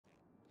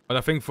But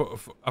I think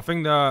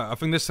I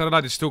think this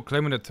satellite is still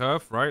claiming the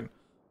turf, right?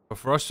 But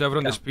for us to have it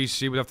on this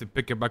PC, we have to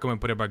pick it back up and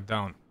put it back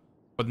down.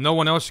 But no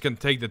one else can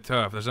take the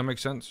turf. Does that make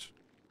sense?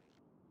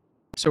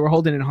 So we're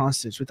holding it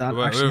hostage without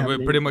actually.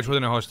 We're pretty much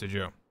holding it hostage,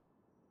 yeah.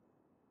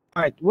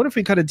 All right. What if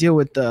we cut a deal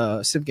with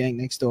the Civ gang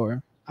next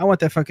door? I want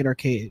that fucking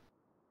arcade.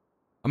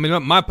 I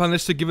mean, my plan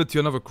is to give it to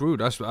another crew.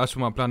 That's what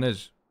my plan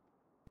is.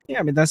 Yeah,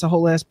 I mean that's a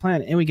whole ass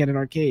plan, and we get an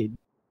arcade.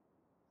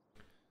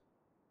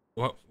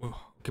 What?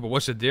 Okay, but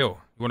what's the deal?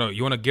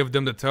 You wanna give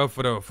them the turf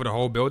for the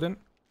whole building?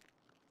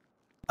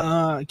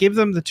 Give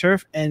them the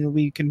turf, and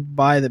we can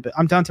buy the.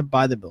 I'm down to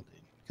buy the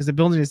building because the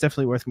building is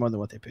definitely worth more than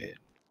what they paid.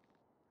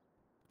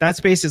 That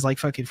space is like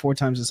fucking 4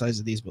 times the size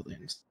of these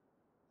buildings.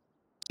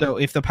 So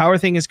if the power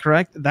thing is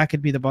correct, that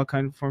could be the bug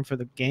form for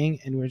the gang,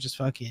 and we're just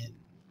fucking,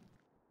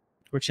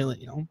 we're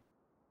chilling, you know.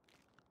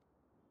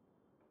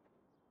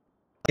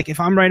 Like if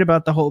I'm right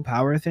about the whole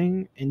power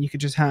thing, and you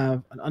could just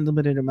have an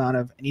unlimited amount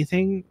of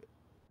anything,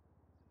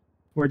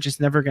 we're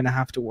just never gonna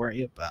have to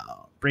worry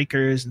about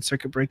breakers and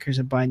circuit breakers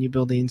and buying new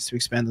buildings to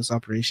expand those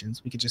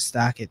operations. We could just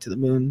stack it to the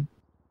moon.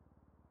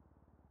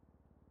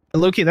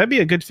 And Loki, that'd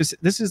be a good.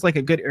 This is like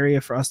a good area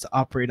for us to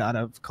operate out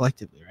of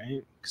collectively,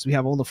 right? Because we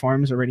have all the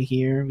farms already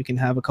here. We can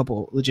have a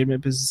couple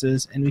legitimate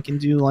businesses, and we can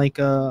do like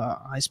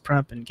ice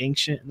prep and gang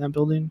shit in that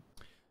building.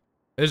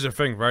 Here's the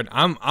thing, right?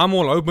 I'm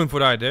all open for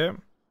the idea.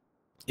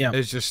 Yeah.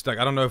 It's just like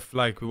I don't know if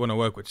like we want to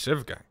work with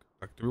Civ gang.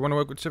 Like, do we want to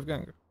work with Civ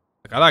gang?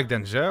 Like I like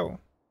Denzel.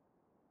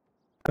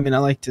 I mean, I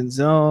like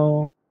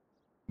Denzel,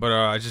 but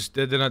I just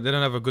they don't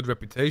have a good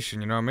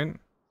reputation. You know what I mean?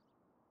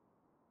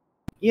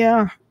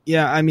 Yeah.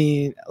 I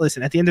mean,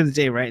 listen. At the end of the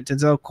day, right?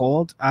 Denzel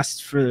called,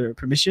 asked for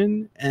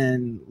permission,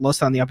 and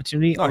lost on the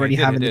opportunity. Already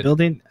having the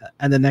building,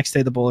 and the next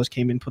day the bowlers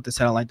came in, put the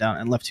satellite down,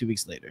 and left 2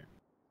 weeks later.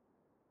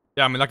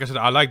 Yeah, I mean, like I said,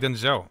 I like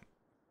Denzel.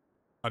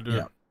 I do.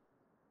 Yeah.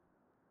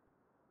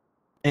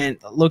 And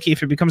Loki,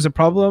 if it becomes a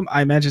problem,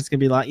 I imagine it's gonna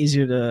be a lot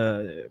easier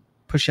to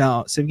push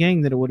out Civ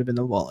Gang than it would have been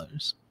the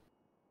ballers.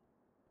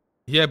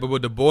 Yeah, but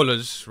with the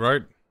ballers,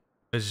 right?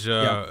 Is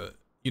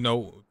you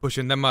know,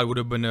 pushing them out would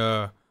have been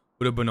a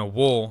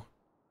war.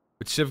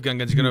 With Civ Gang,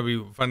 it's gonna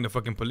be fighting the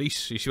fucking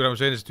police. You see what I'm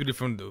saying? It's two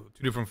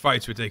different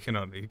fights we're taking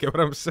on. You get what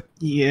I'm saying?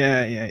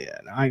 Yeah.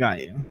 No, I got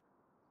you.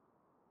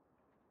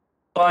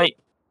 Bye.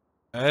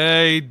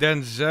 Hey,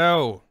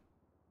 Denzel.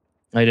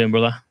 How you doing,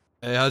 brother?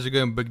 Hey, how's it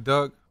going, big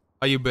dog?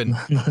 How you been?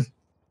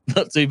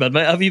 Not too bad,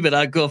 mate. Have you been?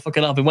 I've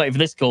been waiting for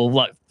this call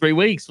like 3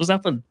 weeks. What's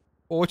happened?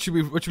 Well, what you be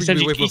you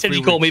said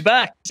you called me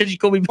back. You said you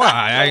called me back. Well,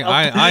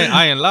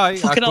 I ain't lie. I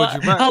called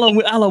you back.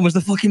 How long was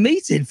the fucking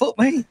meeting? Fuck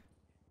me.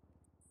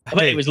 I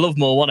bet it was love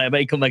more, wasn't it? I bet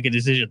he couldn't make a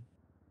decision.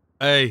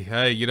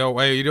 Hey, you know,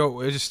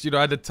 it's just, you know,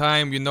 at the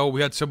time, you know,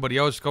 we had somebody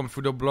else come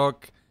through the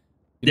block,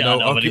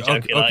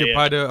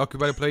 occupy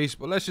the place.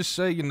 But let's just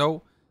say, you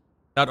know,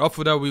 that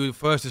offer that we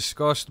first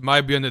discussed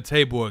might be on the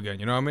table again.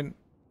 You know what I mean?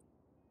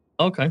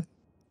 Okay,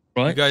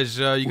 right.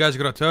 You guys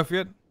got a turf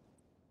yet?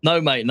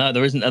 No, mate. No,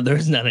 there isn't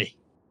any.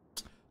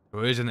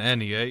 There isn't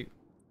any, eh?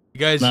 You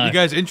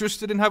guys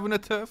interested in having a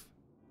turf?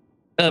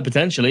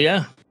 Potentially,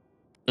 yeah.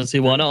 Let's see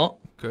why not.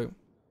 Okay.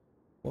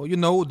 Well, you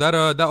know that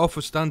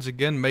offer stands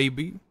again.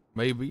 Maybe.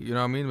 You know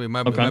what I mean? It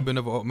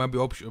might be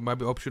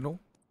optional.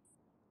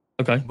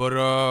 Okay. But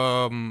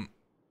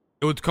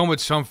it would come with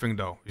something,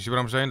 though. You see what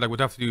I'm saying? Like we'd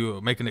have to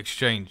make an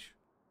exchange.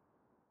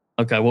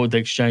 Okay. What would the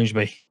exchange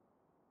be?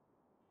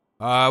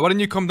 Why don't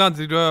you come down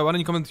to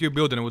your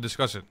building and we'll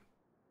discuss it.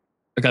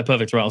 Okay.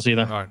 Perfect. Right. I'll see you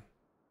then. All right.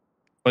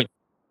 Bye.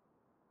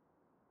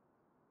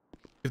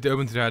 If they're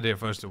open to the idea,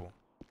 first of all.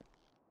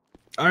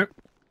 All right.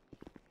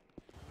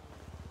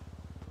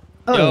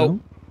 Yo.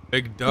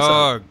 Big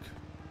dog.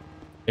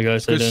 Hey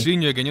guys, good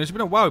seeing you again. It's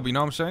been a while, but you know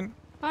what I'm saying?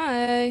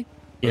 Hi.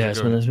 Yeah,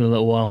 it's been a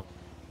little while.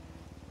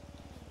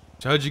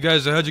 So I heard you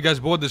guys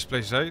bought this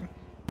place, eh?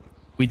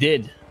 We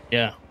did,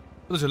 yeah.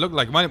 What does it look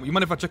like? You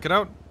mind if I check it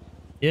out?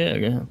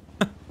 Yeah.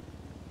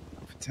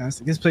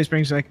 Fantastic. This place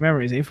brings back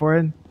memories, eh,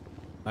 Ford?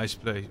 Nice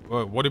place.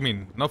 What do you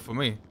mean? Not for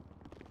me.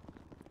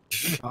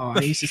 Oh,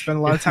 I used to spend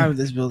a lot of time in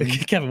this building.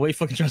 Kevin, what you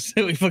fucking trying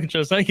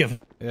to say, Kevin?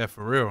 Yeah,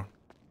 for real.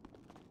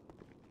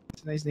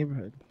 It's a nice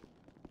neighborhood.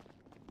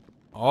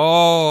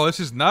 Oh, this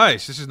is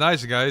nice. This is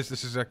nice, guys.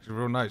 This is actually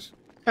real nice.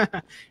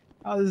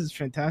 Oh, this is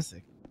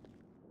fantastic.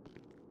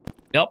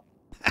 Yep.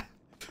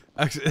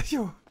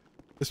 Actually,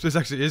 this place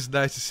actually is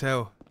nice as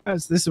hell.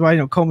 This is why you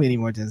don't call me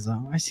anymore,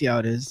 Denzel. I see how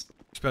it is.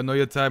 Spend all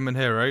your time in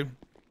here, right?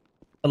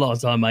 A lot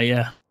of time, mate,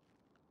 yeah.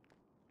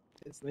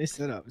 It's a nice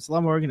setup. It's a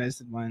lot more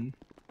organized than mine.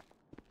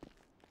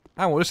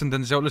 Ah, well, listen,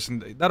 Denzel,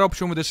 listen. That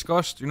option we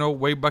discussed, you know,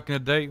 way back in the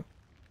day,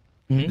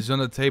 is on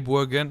the table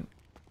again.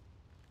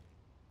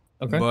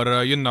 Okay.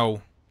 But, you know,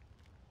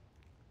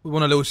 we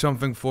want to lose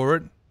something for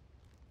it.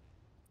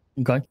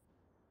 Okay.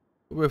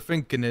 What we're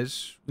thinking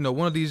is, you know,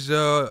 one of these,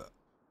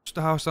 just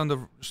the house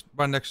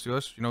right next to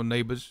us, you know,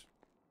 neighbors.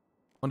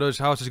 One of those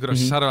houses got a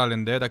satellite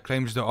in there that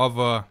claims the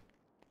other,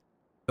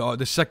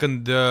 the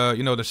second,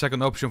 you know, the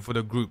second option for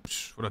the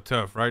groups, for the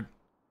turf, right?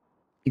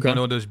 Okay. You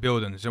know, those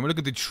buildings. And we're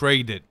looking to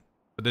trade it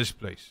for this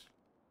place.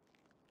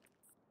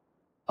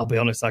 I'll be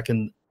honest,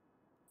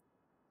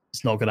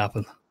 it's not gonna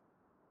happen.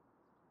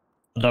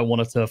 I don't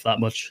want to turf that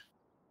much.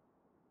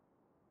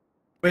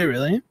 Wait,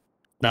 really?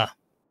 Nah.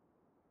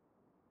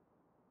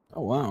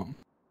 Oh wow.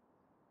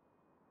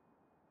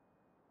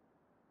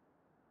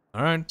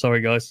 All right.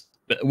 Sorry, guys.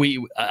 But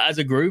we, as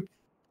a group,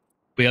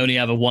 we only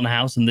have one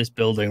house in this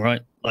building,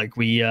 right? Like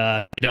we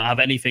don't have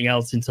anything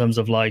else in terms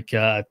of like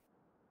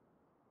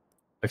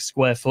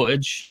square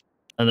footage,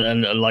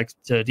 and like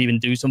to even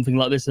do something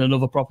like this in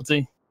another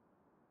property.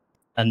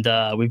 And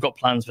we've got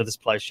plans for this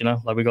place, you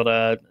know, like we got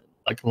a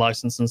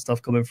license and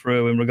stuff coming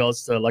through in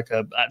regards to like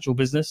a actual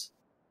business.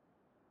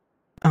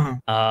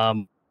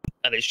 And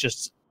it's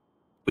just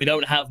we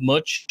don't have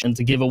much, and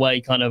to give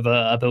away kind of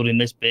a building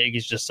this big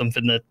is just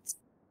something that,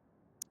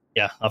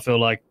 yeah, I feel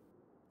like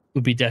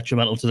would be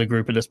detrimental to the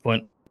group at this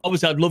point.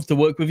 Obviously, I'd love to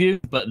work with you,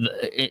 but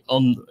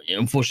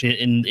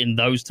unfortunately, in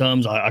those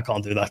terms, I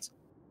can't do that.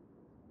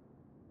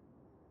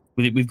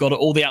 We've got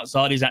all the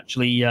outside is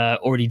actually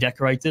already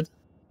decorated.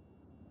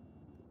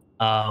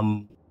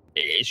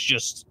 It's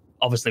just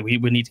obviously we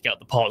need to get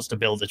the parts to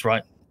build it,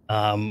 right?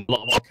 A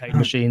lot of arcade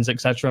machines,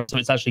 etc. So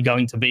it's actually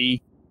going to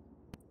be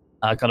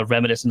kind of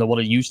reminiscent of what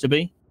it used to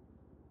be.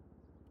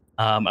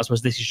 I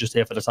suppose this is just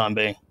here for the time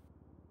being.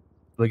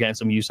 We're getting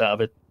some use out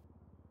of it.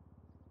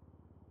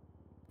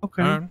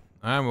 Okay.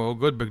 I'm all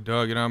good, big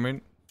dog. You know what I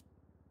mean?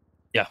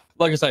 Yeah,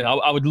 like I say,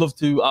 I would love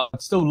to.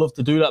 I'd still love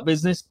to do that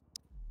business,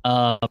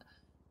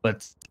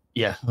 but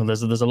yeah,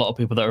 there's a lot of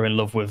people that are in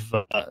love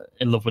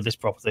with this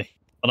property.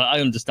 But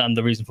I understand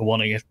the reason for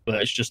wanting it, but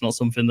it's just not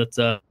something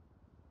that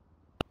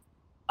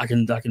I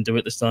can do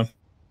it this time.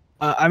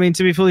 I mean,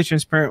 to be fully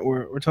transparent,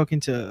 we're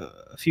talking to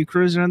a few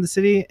crews around the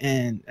city,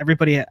 and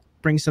everybody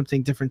brings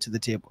something different to the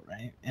table,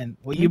 right? And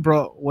what you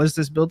brought was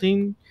this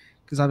building,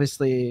 because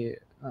obviously,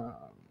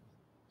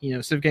 you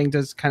know, Civ Gang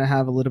does kind of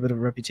have a little bit of a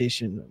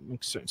reputation in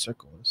certain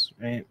circles,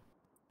 right?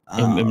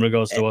 In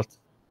regards to what?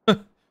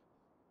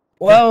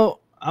 Well,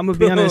 I'm gonna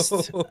be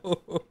honest.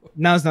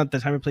 Now's not the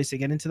time or place to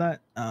get into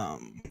that.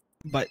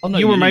 But Oh, no,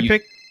 you were my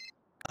pick.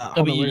 but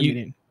Hold on, we're in a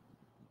meeting.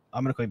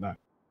 I'm gonna call you back.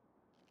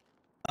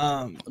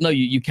 No,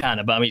 you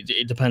can, but I mean,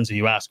 it depends who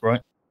you ask,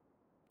 right?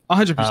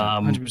 100%.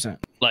 100%.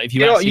 Like if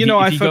you ask, if you go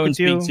and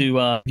speak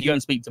to if you go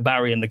and speak to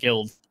Barry in the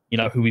guild, you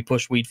know, who we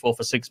push weed for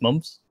 6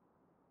 months,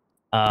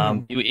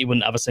 he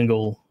wouldn't have a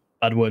single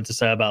bad word to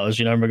say about us,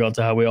 you know, in regard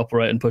to how we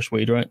operate and push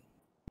weed, right?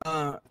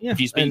 Yeah. If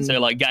you speak to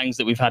like gangs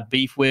that we've had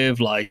beef with,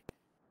 like,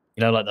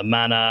 you know, like the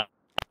Manor,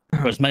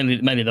 but it's mainly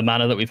the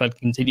Manor that we've had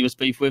continuous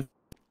beef with,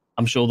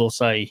 I'm sure they'll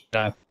say, you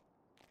know,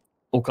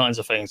 all kinds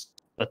of things.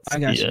 But I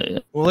got you. yeah,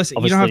 well,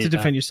 listen, you don't have to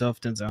defend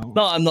yourself, Denzel.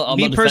 no, I'm not. I'm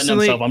not defending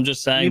myself. I'm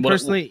just saying.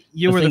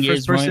 You were the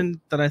first person right?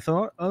 that I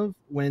thought of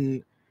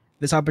when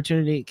this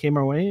opportunity came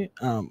our way.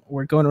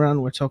 We're going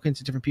around, we're talking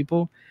to different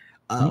people.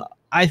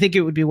 I think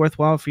it would be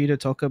worthwhile for you to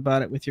talk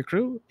about it with your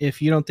crew.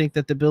 If you don't think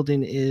that the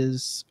building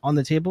is on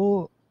the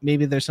table,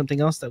 maybe there's something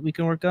else that we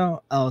can work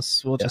out.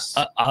 Else, we'll just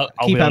I'll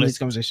keep having honest, these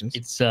conversations.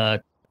 It's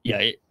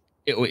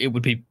it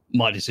would be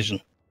my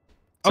decision.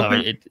 So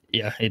Okay.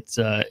 it's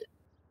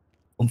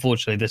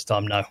unfortunately this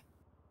time no.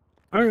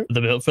 All right.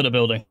 For the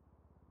building.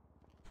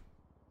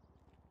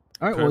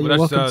 All right. Okay, Well, but you're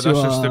welcome that's to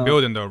just the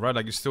building, though, right?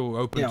 Like you're still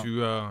open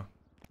to.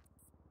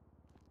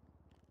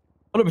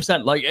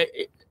 100%.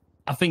 Like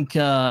I think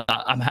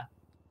I'm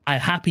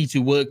happy to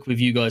work with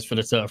you guys for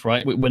the turf,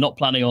 right? We're not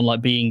planning on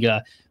like being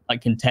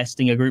like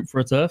contesting a group for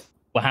a turf.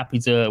 We're happy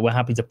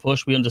to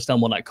push. We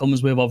understand what that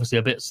comes with. Obviously,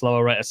 a bit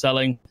slower rate of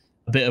selling,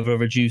 a bit of a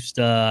reduced,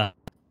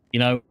 you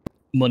know,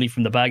 money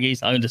from the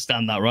baggies. I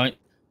understand that, right?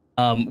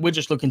 We're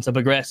just looking to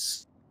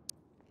progress,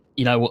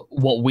 you know,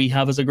 what we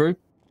have as a group.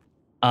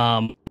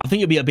 I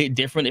think it'd be a bit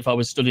different if I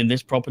was stood in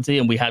this property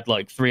and we had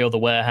like 3 other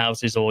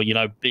warehouses or, you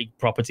know, big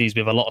properties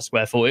with a lot of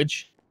square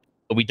footage,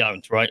 but we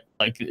don't, right?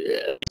 Like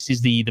this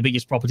is the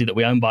biggest property that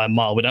we own by a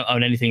mile. We don't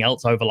own anything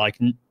else over like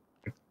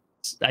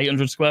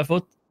 800 square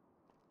foot.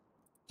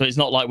 So it's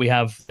not like we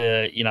have,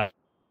 you know,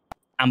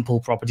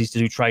 ample properties to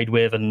do trade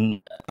with.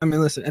 And I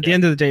mean, listen, at the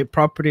end of the day,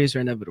 properties are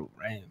inevitable,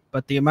 right?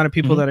 But the amount of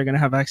people that are going to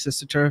have access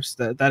to turfs,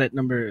 that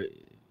number,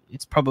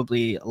 it's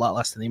probably a lot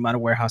less than the amount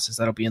of warehouses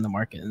that'll be in the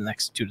market in the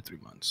next 2 to 3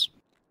 months.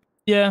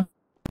 Yeah.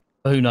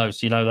 Who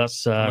knows? You know,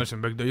 that's... Listen,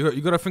 big deal.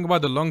 You got to think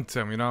about the long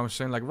term, you know what I'm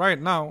saying? Like right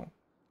now,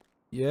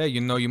 yeah, you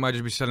know, you might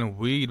just be selling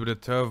weed with a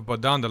turf, but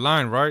down the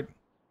line, right?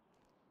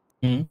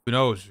 Who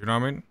knows? You know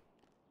what I mean?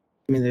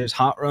 I mean, there's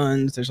hot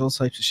runs, there's all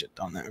types of shit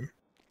down there.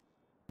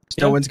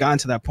 No one's gotten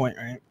to that point,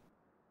 right?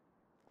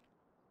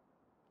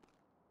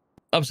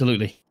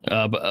 Absolutely.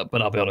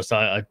 But I'll be honest,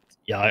 I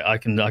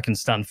can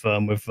stand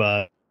firm with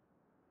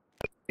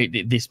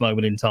this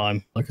moment in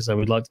time. Like I said,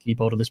 we'd like to keep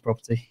hold of this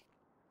property.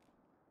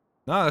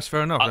 No, that's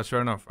fair enough. That's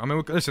fair enough. I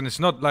mean, listen, it's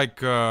not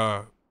like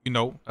you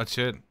know, that's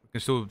it. We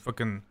can still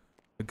fucking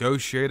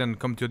negotiate and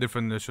come to a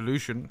different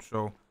solution.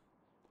 So,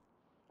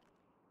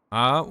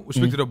 we'll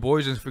speak to the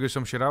boys and figure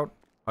some shit out.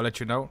 I'll let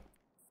you know.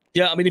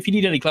 Yeah, I mean, if you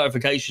need any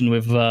clarification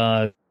with,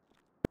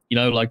 you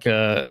know, like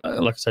I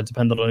said,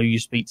 depending on who you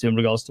speak to in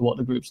regards to what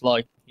the group's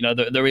like, you know,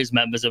 there is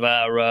members of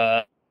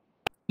our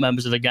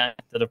members of the gang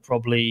that have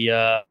probably,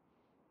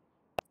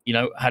 you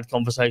know, had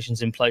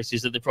conversations in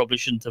places that they probably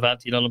shouldn't have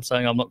had. You know what I'm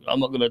saying? I'm not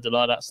going to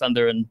deny that, stand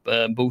there and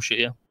bullshit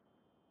you.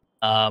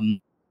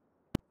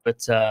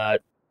 But I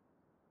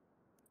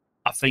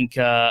think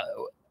the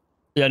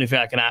only thing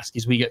I can ask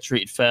is we get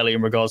treated fairly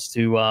in regards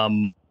to,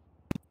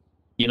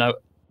 you know,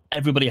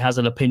 everybody has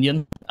an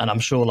opinion, and I'm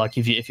sure, like,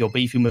 if you're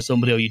beefing with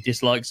somebody or you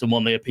dislike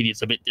someone, the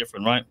opinion's a bit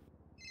different, right?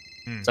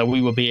 So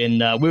we were being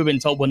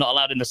told we're not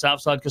allowed in the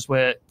south side because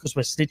we're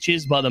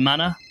snitches by the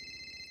manor.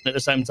 And at the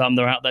same time,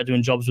 they're out there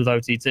doing jobs with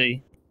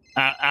OTT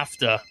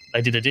after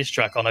they did a diss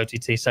track on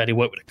OTT, saying he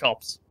worked with the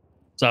cops.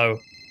 So, you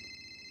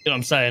know what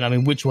I'm saying? I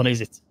mean, which one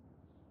is it?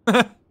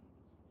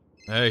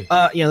 Hey.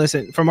 Yeah,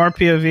 listen, from our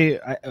POV,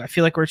 I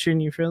feel like we're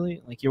treating you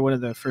fairly. Like, you're one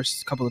of the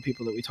first couple of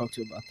people that we talked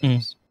to about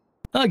this.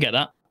 I get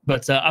that.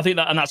 But I think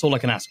that, and that's all I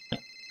can ask.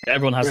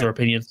 Everyone has their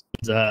opinions.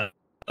 Like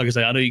I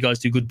say, I know you guys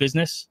do good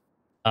business.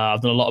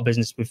 I've done a lot of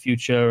business with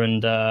Future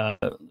and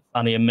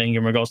Fanny and Ming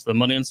in regards to the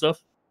money and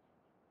stuff.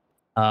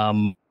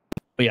 But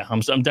yeah,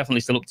 I'm definitely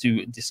still up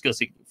to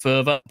discuss it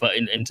further. But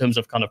in terms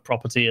of kind of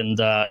property and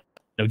you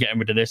know, getting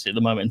rid of this at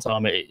the moment in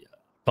time, I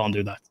can't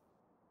do that.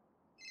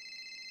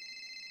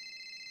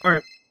 All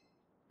right.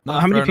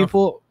 How many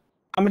people?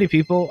 How many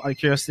people, out of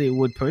curiosity,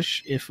 would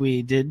push if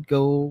we did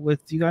go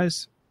with you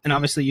guys? And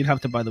obviously, you'd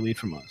have to buy the weed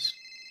from us.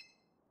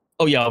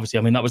 Oh yeah, obviously.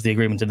 I mean, that was the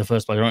agreement in the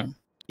first place, right?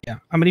 Yeah.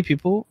 How many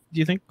people do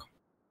you think?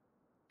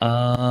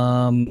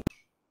 I'm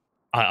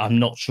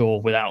not sure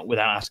without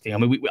asking. I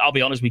mean, I'll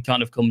be honest. We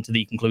kind of come to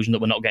the conclusion that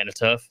we're not getting a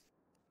turf.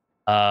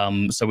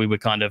 So we were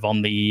kind of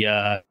on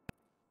the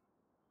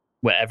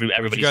where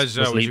everybody. You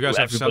guys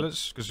have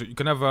sellers? Because you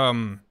can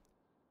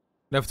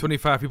have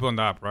 25 people on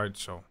the app, right?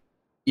 So.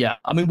 Yeah,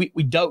 I mean,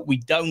 we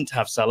don't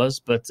have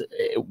sellers, but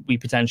we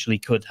potentially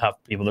could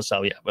have people that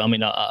sell. Yeah, but I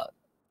mean,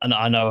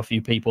 I know a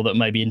few people that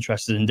may be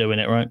interested in doing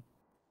it, right?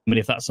 I mean,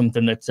 if that's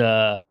something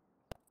that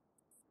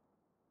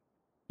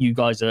you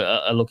guys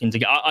are looking to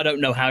get, I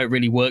don't know how it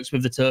really works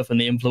with the turf and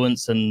the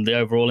influence and the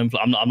overall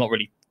influence. I'm not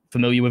really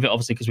familiar with it,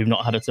 obviously, because we've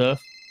not had a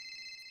turf.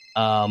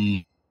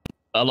 A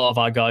lot of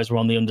our guys were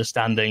on the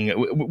understanding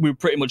we're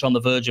pretty much on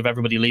the verge of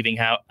everybody leaving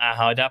our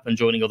hide app and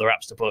joining other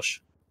apps to push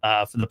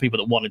for the people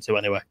that wanted to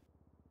anyway.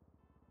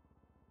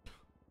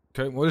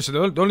 Okay, well, listen,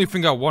 the only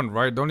thing I want,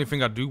 right? The only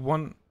thing I do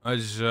want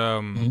is,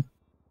 you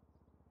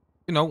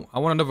know, I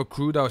want another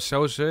crew that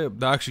sells it,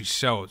 that actually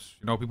sells.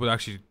 You know, people that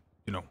actually,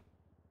 you know,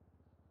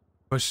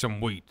 push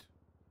some weed.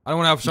 I don't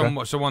want to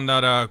have someone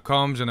that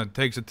comes and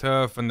takes a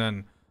turf and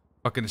then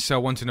fucking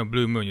sell once in a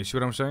blue moon. You see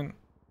what I'm saying?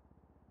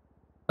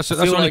 That's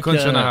the only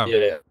concern I have.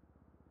 Yeah.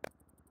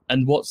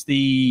 And what's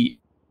the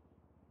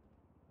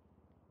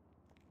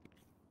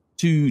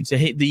to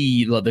hit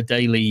the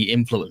daily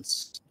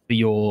influence for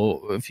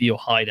your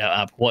hideout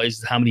app?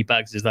 How many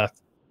bags is that?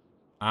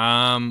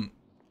 I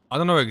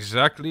don't know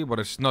exactly, but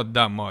it's not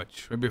that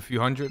much. Maybe a few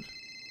hundred.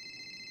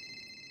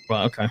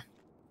 Right. Okay.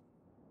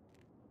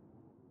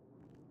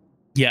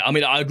 Yeah, I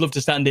mean, I'd love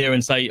to stand here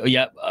and say, oh,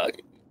 yeah,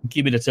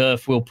 give me the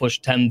turf. We'll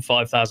push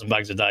 5,000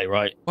 bags a day,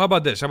 right? Well, how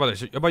about this? How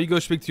about you go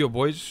speak to your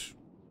boys?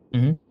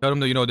 Tell them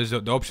that, you know, there's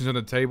the options on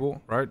the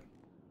table, right?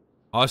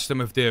 Ask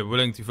them if they're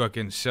willing to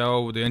fucking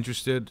sell, they're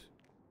interested,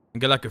 and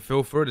get like a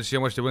feel for it to see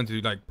how much they're willing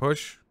to like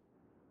push.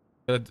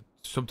 Get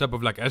some type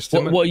of like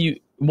estimate. What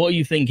are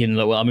you thinking?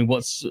 I mean,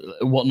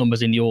 what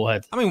numbers in your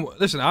head? I mean,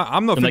 listen,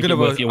 I'm not thinking of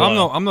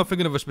I'm not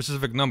thinking of a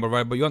specific number,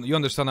 right? But you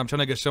understand, I'm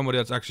trying to get somebody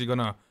that's actually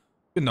gonna,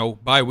 you know,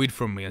 buy weed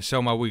from me and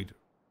sell my weed.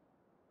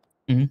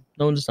 No,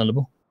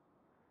 understandable.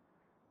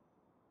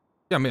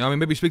 Yeah, I mean,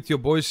 maybe speak to your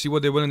boys, see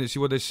what they're willing to, see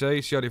what they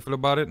say, see how they feel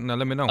about it, and then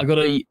let me know. I've got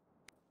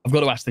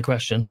to ask the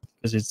question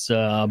because it's.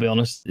 I'll be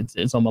honest,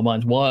 it's on my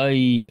mind.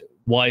 Why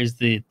is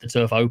the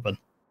turf open?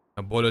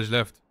 The boilers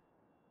left.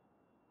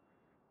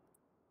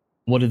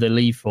 What did they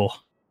leave for?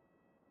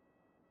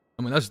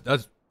 I mean, that's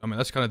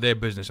kind of their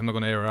business. I'm not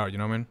gonna air it out. You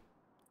know what I mean?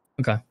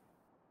 Okay.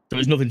 So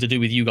it's nothing to do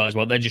with you guys.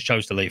 Well, they just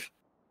chose to leave.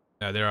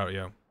 Yeah, they're out.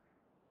 Yeah.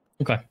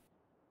 Okay.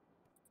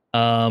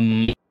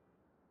 And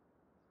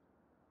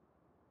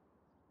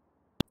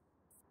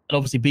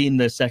obviously, being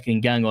the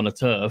second gang on a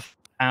turf,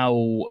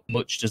 how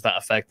much does that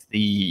affect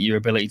your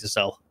ability to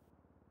sell?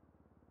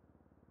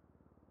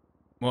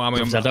 Well, I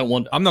mean,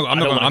 I'm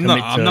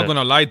not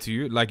gonna lie to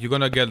you. Like, you're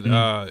gonna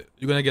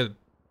get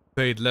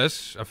paid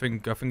less. I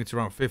think it's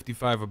around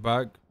 55 a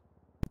bag,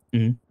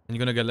 and you're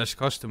gonna get less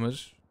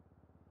customers.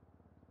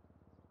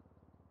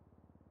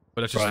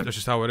 But that's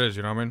just how it is.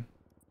 You know what I mean?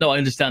 No, I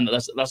understand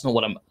that. That's not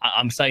what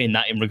I'm saying.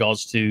 That in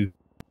regards to,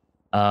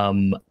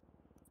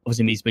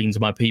 obviously me speaking to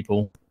my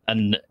people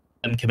and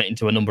committing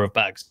to a number of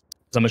bags.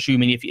 Because I'm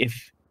assuming if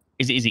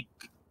is it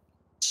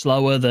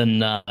slower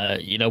than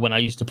you know, when I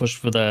used to push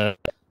for the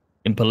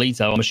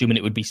Impolito, I'm assuming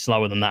it would be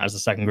slower than that as the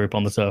second group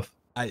on the turf.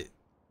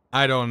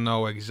 I don't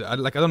know exactly.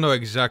 Like, I don't know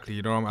exactly.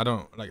 You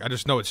know, I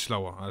just know it's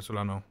slower. That's all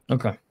I know.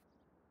 Okay.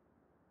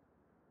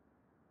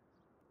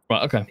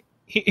 Right. Okay.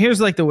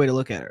 Here's like the way to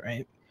look at it,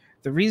 right?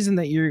 The reason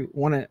that you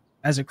want to,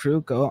 as a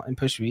crew, go out and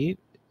push weed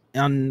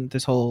on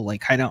this whole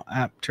like hideout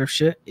app turf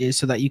shit is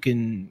so that you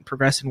can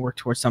progress and work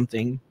towards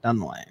something down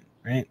the line,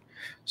 right?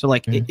 So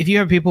like if you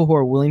have people who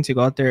are willing to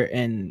go out there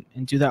and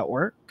do that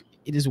work,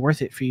 it is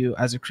worth it for you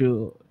as a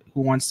crew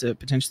who wants to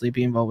potentially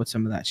be involved with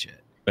some of that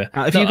shit. Yeah.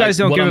 If you guys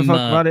don't give a fuck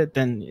about it,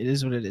 then it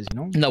is what it is, you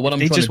know. No, what I'm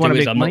They trying just to wanna do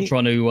is make I'm money.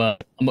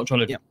 not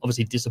trying to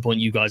obviously disappoint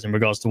you guys in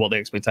regards to what the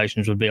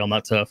expectations would be on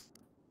that turf.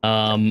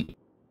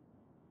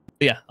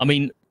 Yeah, I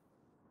mean,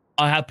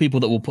 I have people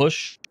that will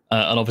push,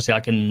 and obviously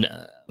I can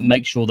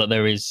make sure that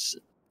there is,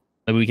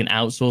 maybe we can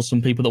outsource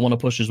some people that want to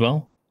push as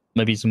well.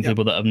 Maybe some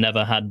people that have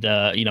never had,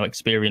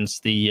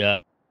 experienced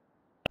the,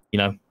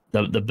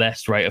 the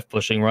best rate of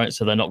pushing, right?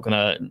 So they're not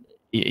gonna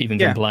even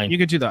complain. You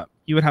could do that.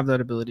 You would have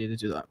that ability to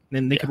do that.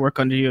 Then they could work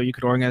under you. You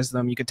could organize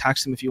them. You could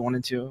tax them if you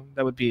wanted to.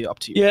 That would be up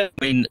to you. Yeah,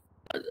 I mean,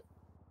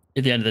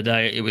 at the end of the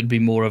day, it would be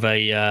more of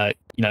a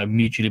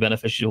mutually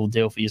beneficial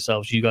deal for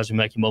yourselves. You guys are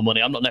making more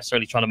money. I'm not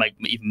necessarily trying to make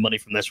even money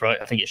from this, right?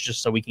 I think it's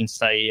just so we can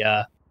stay,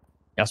 I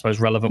suppose,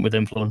 relevant with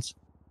influence.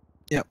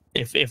 Yeah.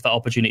 If that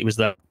opportunity was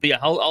there, but yeah,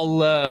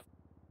 I'll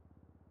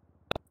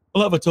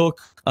have a talk,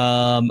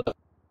 and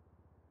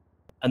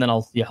then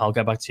I'll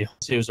get back to you.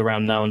 See who's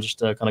around now and just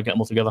kind of get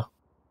them all together.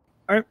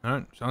 All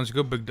right, sounds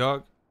good, big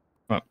dog.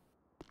 All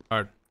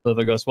right.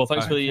 Perfect, guys. Well,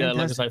 thanks for the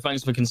like I say,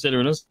 thanks for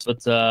considering us.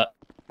 But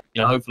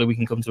hopefully we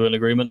can come to an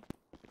agreement.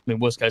 I mean,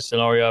 worst case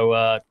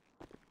scenario,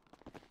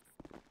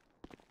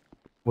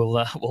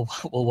 we'll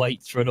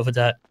wait for another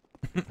day.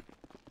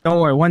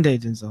 Don't worry. One day,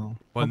 Denzel.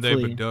 One day,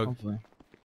 big dog. Hopefully.